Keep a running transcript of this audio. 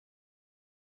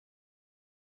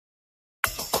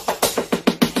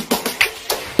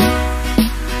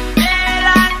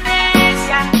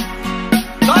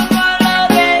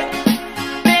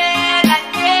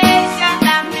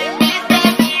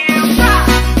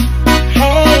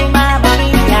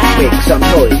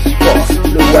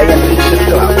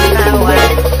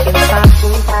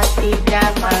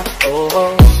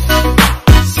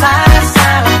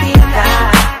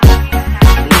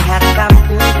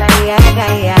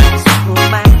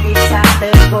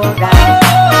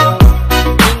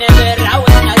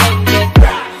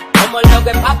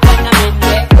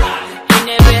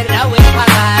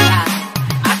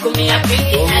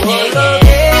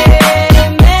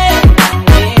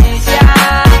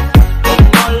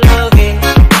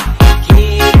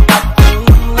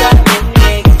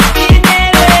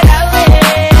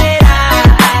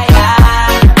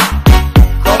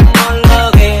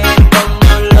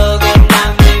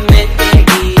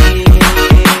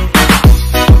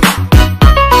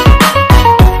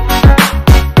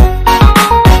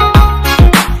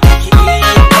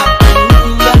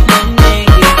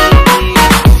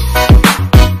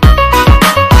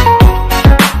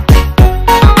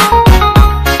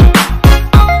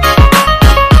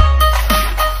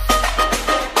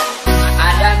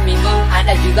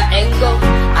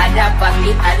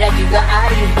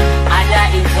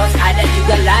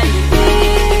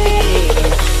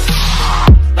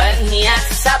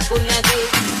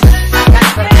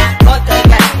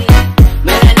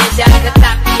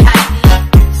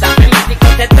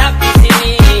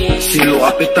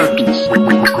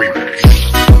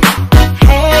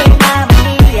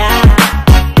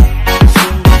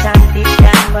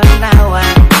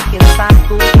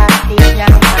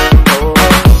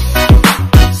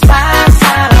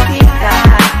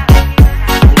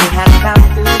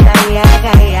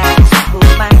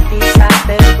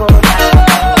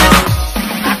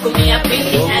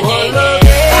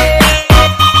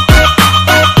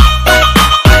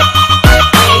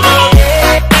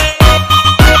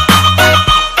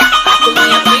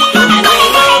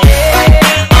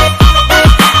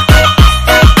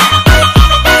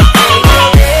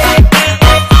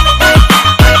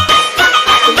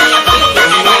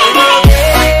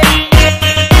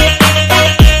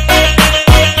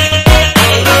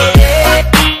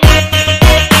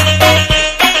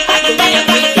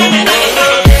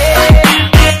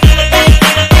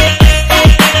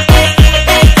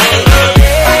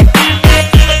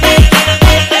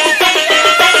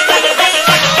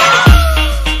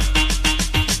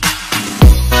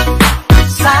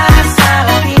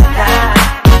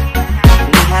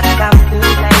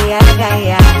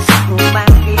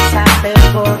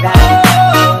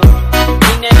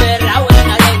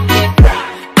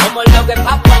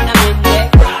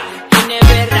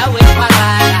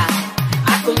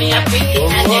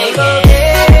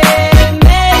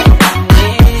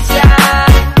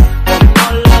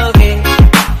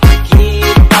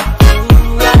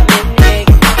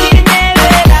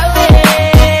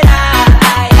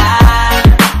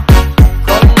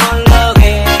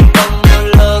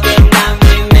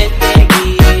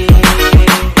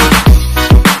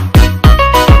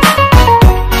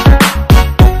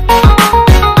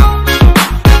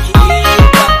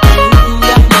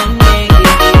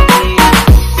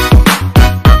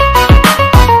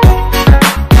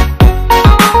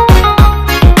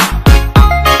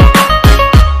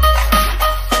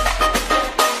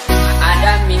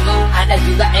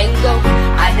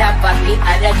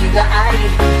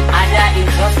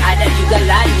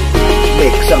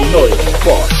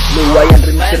Lumayan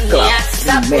Remixer Club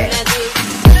Remix.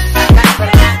 Takkan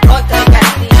pernah kau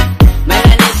terganti,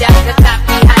 Melanesia tetap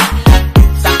di hati,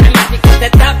 sampai mati ku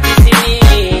tetap di sini.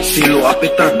 Silo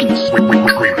apetatu.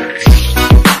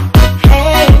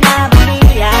 Hey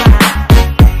Nadia,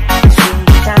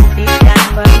 sungguh cantik dan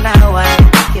menawan,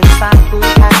 bikin satu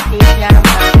hati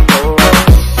nyaman. Oh,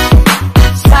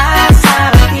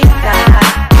 sasar kita,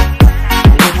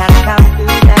 lihat kamu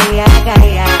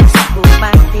gaya-gaya, aku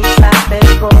mati tak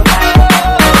tergoda.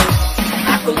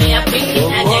 Aku meyakini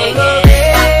aja.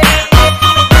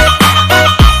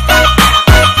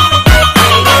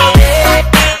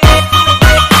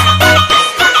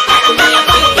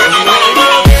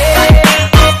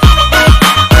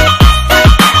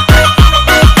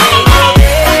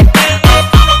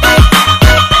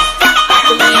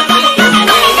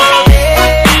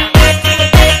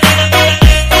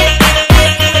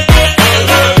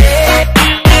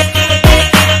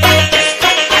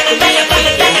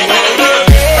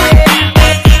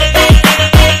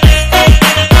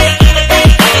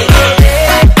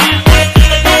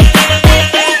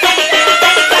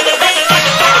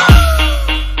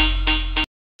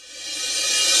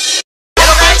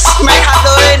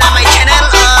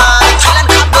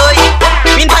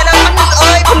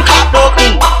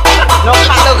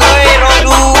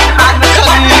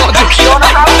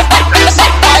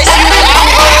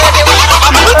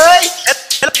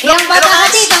 Yang patah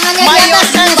hati tangannya di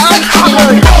atas.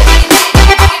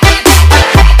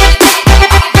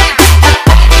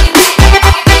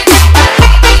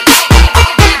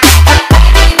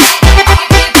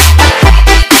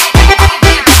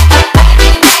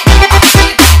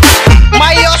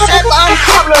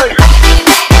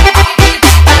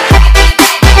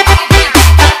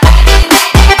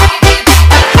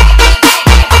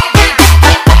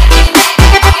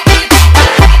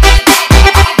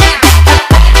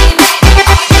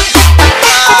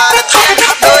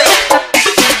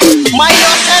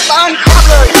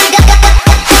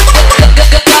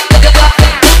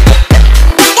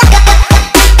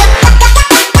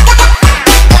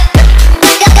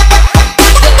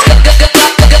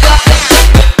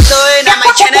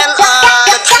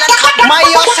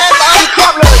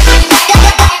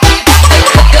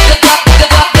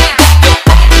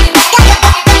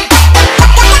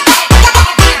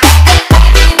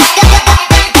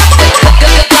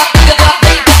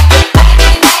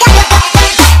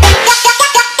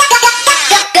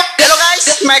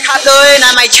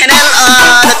 My channel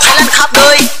the Thailand Cup เล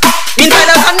ยมินไทยแ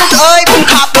ล้วท่านเอ้ยคุณ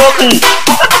ขับรถ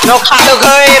นกขับเค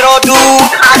ยรอดู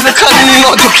อันมันเคยร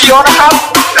อดูเขียวนะครับ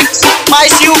ไม่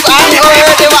ซิวอันเอ้ย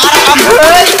เดี๋ยวอะไรกันเ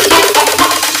ฮ้ย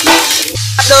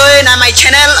เลยนะ My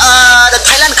channel the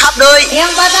Thailand Cup เลย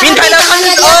มินไทยแล้วท่าน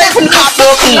เอ้ยคุณขับร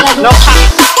ถนกขับ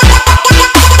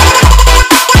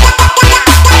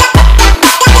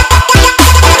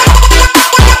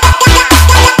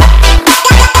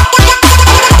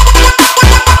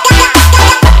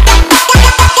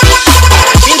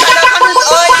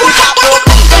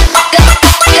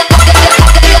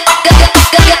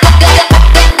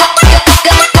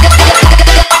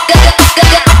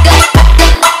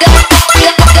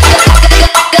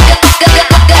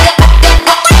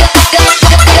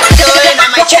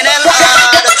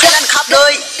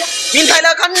มินไทยแ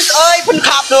ล้วกันเอ้ยคุณ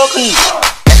ขับรถ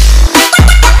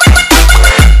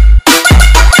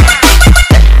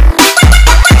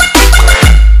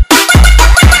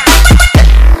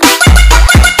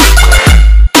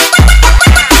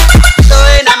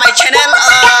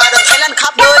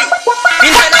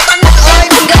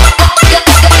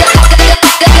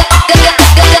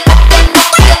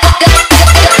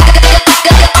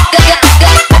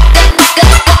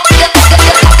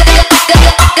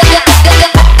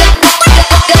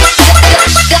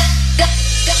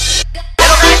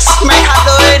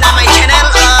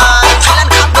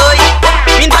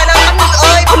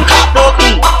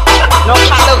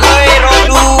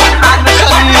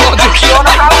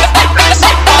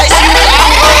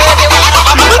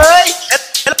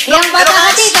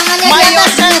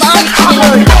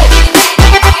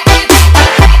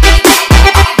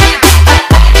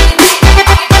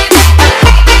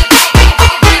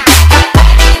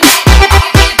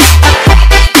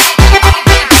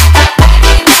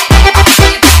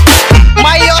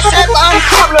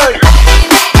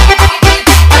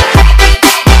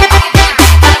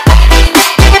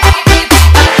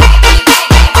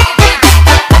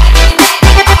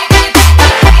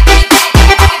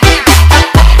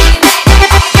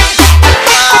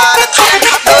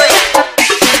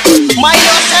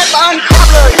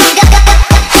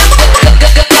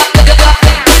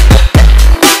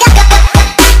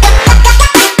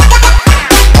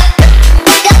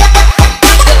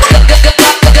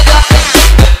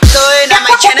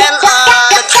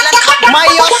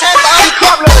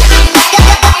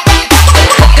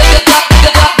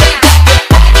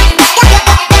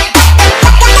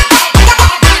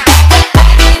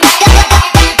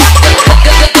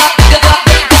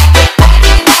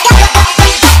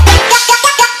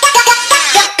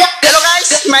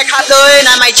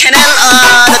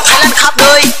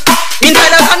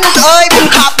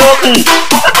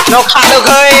เราขาดเราเ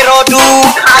คยรอดู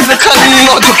ขาดเป็นครึ่ง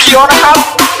รอดูเขียวนะครับ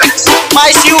ไม่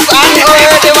ซิวอันเอ้ย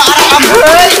เดี๋ยวอารัมเ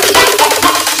ฮ้ย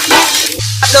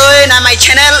เลยในmy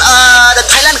channel the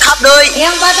Thailand Cup เลย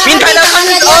Yang patah มินไทย hati แล้วท่าน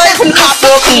tangannya di เอ้ย atas คุณขับ nih. เ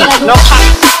ด้อคุณเราขับ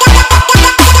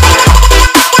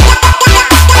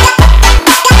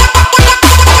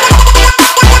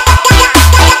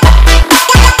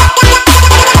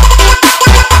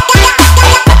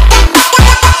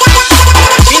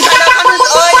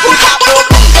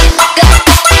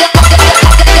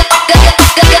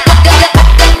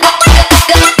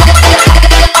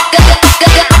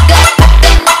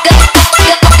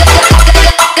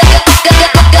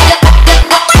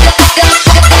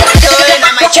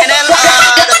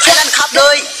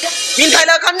มินไทยแ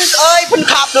ล้วคันเอ้ยคุณ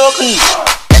ขับเด้อคุณ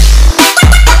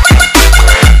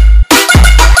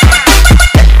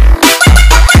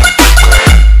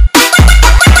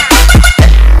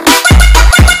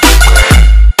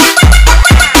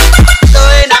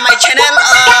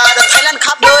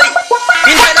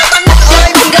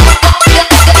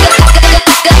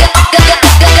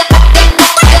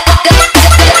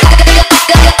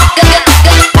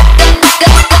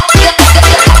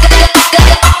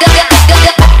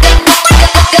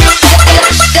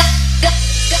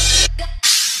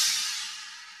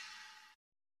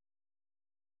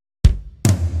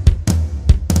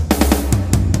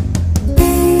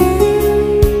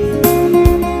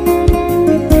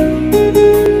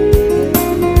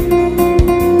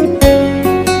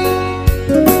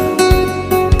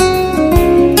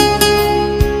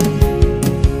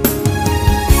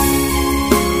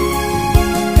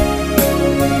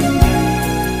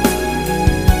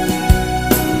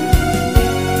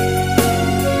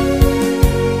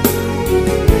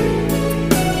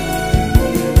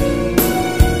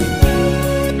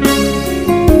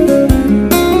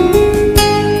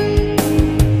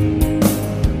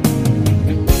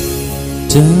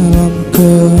Dalam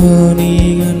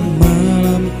keheningan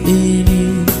malam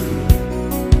ini,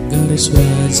 garis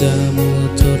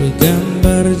wajahmu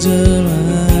tergambar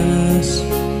jelas.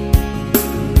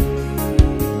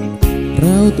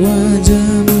 Raut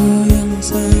wajahmu yang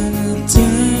sangat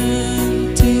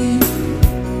cantik,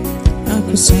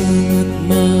 aku sangat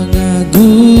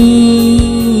mengagumi.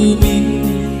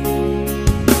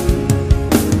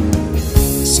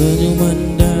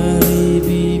 Senyuman dari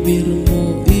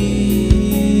bibirmu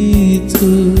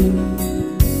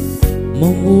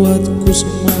membuatku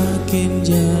semakin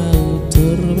jauh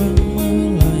terbang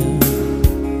melayang,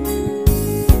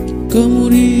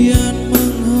 kemudian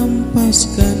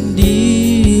menghempaskan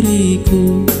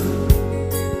diriku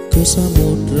ke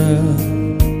samudra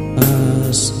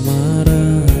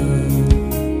asmara.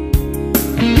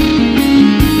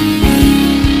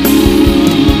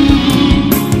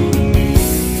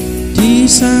 Di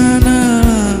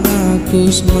sanalah aku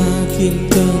semakin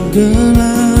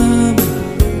tenggelam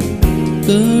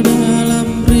ke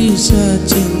dalam risa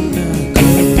cinta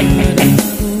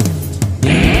kepadamu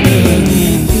yang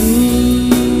begitu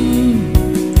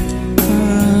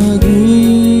agung.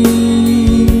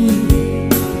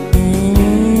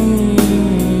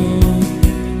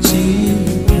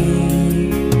 Cinta.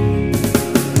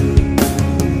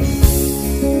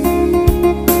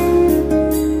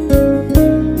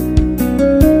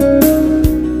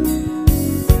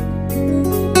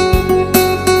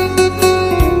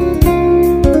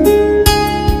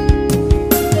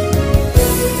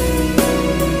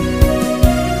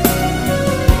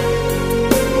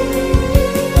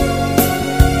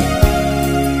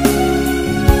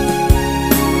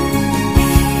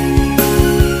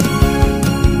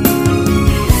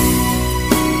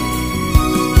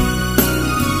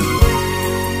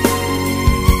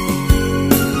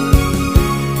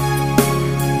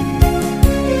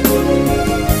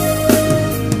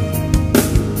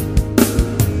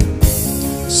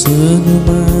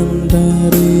 Senyuman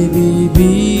dari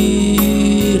bibirmu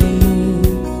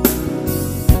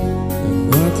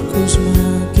membuatku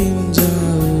semakin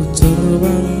jauh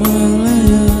terbang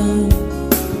melayang,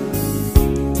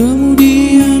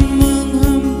 kemudian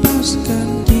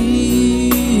menghempaskan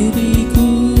diriku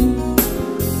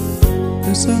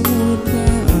ke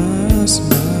samudra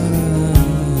asmara.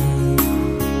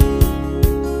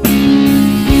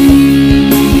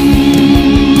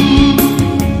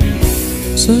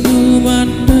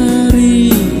 Senyuman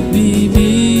dari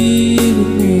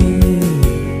bibirmu,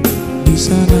 di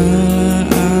sanalah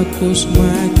aku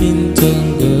semakin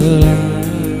tenggelam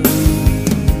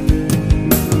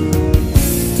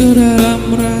ke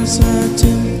dalam rasa cinta